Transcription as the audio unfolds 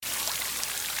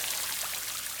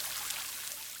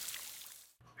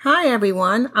Hi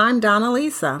everyone, I'm Donna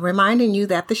Lisa, reminding you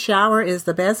that the shower is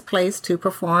the best place to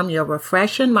perform your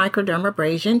refreshing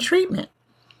microdermabrasion treatment.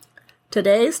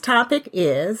 Today's topic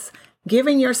is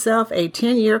giving yourself a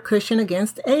 10-year cushion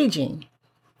against aging.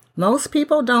 Most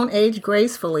people don't age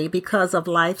gracefully because of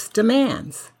life's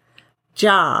demands.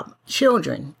 Job,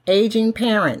 children, aging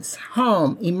parents,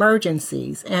 home,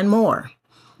 emergencies, and more.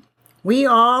 We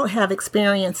all have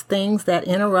experienced things that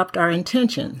interrupt our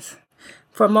intentions.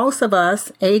 For most of us,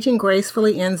 aging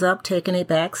gracefully ends up taking a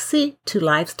back seat to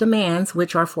life's demands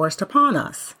which are forced upon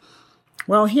us.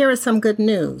 Well, here is some good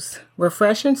news.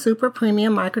 Refreshing Super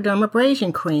Premium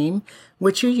Microdermabrasion Cream,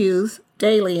 which you use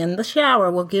daily in the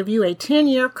shower, will give you a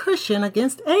 10-year cushion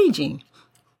against aging.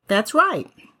 That's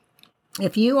right.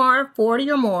 If you are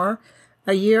 40 or more,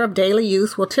 a year of daily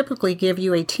use will typically give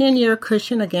you a 10-year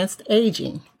cushion against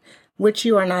aging, which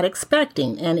you are not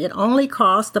expecting, and it only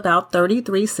costs about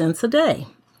 33 cents a day.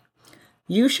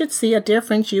 You should see a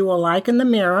difference you will like in the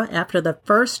mirror after the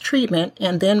first treatment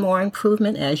and then more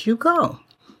improvement as you go.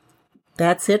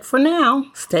 That's it for now.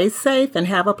 Stay safe and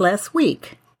have a blessed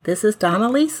week. This is Donna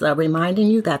Lisa reminding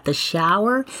you that the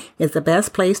shower is the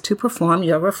best place to perform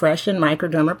your refreshing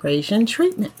microdermabrasion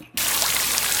treatment.